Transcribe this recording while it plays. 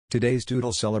Today's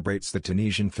Doodle celebrates the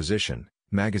Tunisian physician,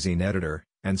 magazine editor,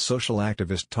 and social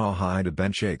activist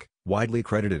Tawhida-ben-Cheikh, widely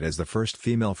credited as the first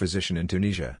female physician in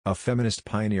Tunisia. A feminist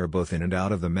pioneer both in and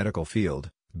out of the medical field,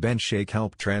 Ben-Cheikh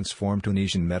helped transform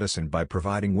Tunisian medicine by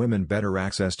providing women better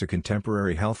access to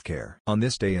contemporary healthcare. On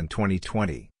this day in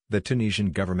 2020, the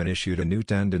Tunisian government issued a new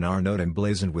 10-dinar note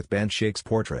emblazoned with Ben-Cheikh's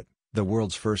portrait, the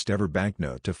world's first ever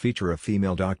banknote to feature a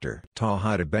female doctor.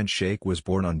 Tawhida-ben-Cheikh was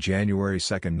born on January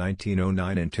 2,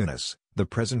 1909 in Tunis, the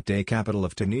present-day capital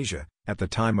of Tunisia, at the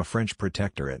time a French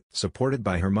protectorate. Supported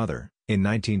by her mother, in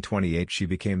 1928 she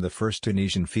became the first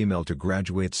Tunisian female to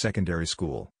graduate secondary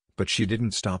school, but she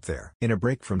didn't stop there. In a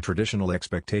break from traditional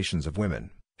expectations of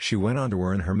women, she went on to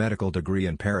earn her medical degree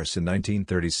in Paris in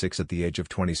 1936 at the age of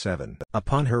 27.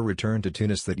 Upon her return to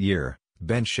Tunis that year,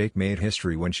 Ben-Cheikh made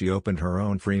history when she opened her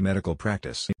own free medical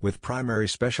practice. With primary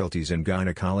specialties in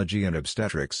gynecology and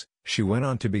obstetrics, she went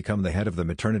on to become the head of the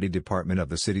maternity department of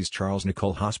the city's Charles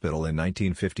Nicolle Hospital in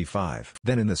 1955.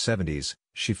 Then in the 70s,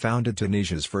 she founded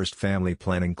Tunisia's first family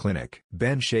planning clinic.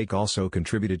 Ben-Cheikh also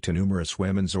contributed to numerous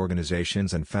women's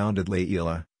organizations and founded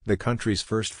Leila, the country's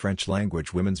first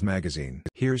French-language women's magazine.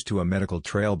 Here's to a medical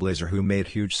trailblazer who made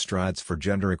huge strides for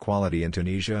gender equality in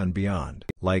Tunisia and beyond.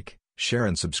 Like, share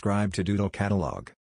and subscribe to Doodle Catalog.